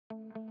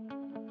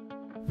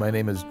My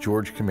name is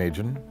George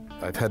Kamajian.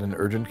 I've had an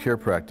urgent care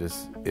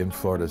practice in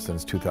Florida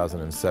since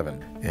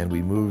 2007, and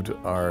we moved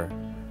our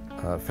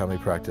family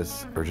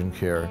practice, urgent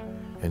care,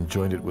 and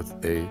joined it with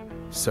a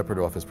separate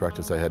office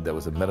practice I had that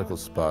was a medical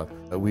spa.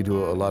 We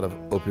do a lot of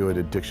opioid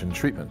addiction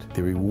treatment.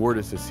 The reward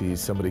is to see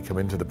somebody come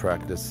into the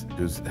practice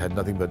who's had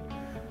nothing but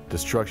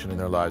destruction in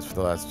their lives for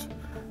the last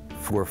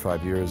 4 or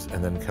 5 years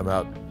and then come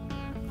out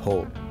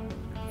whole.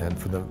 And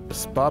from the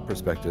spa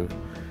perspective,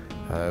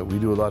 we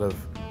do a lot of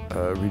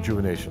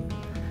rejuvenation,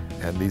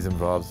 and these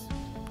involves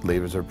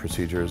lasers or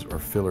procedures or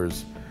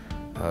fillers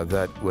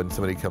that when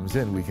somebody comes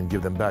in, we can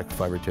give them back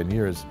 5 or 10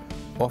 years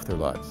off their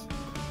lives.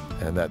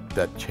 And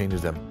that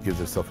changes them, gives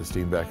their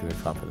self-esteem back and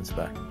their confidence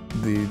back.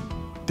 The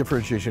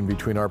differentiation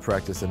between our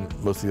practice and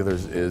most of the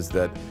others is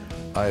that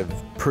I've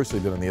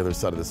personally been on the other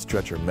side of the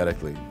stretcher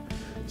medically.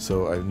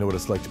 So I know what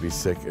it's like to be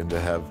sick and to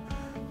have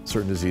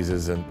certain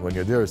diseases, and when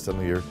you're there,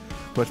 suddenly you're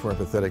much more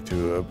empathetic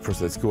to a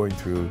person that's going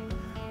through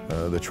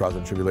the trials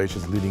and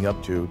tribulations leading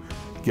up to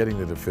getting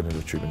the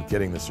definitive treatment,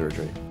 getting the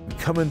surgery.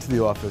 Come into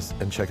the office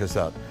and check us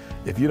out.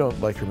 If you don't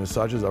like your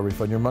massages, I'll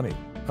refund your money.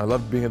 I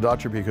love being a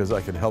doctor because I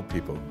can help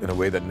people in a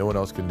way that no one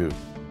else can do.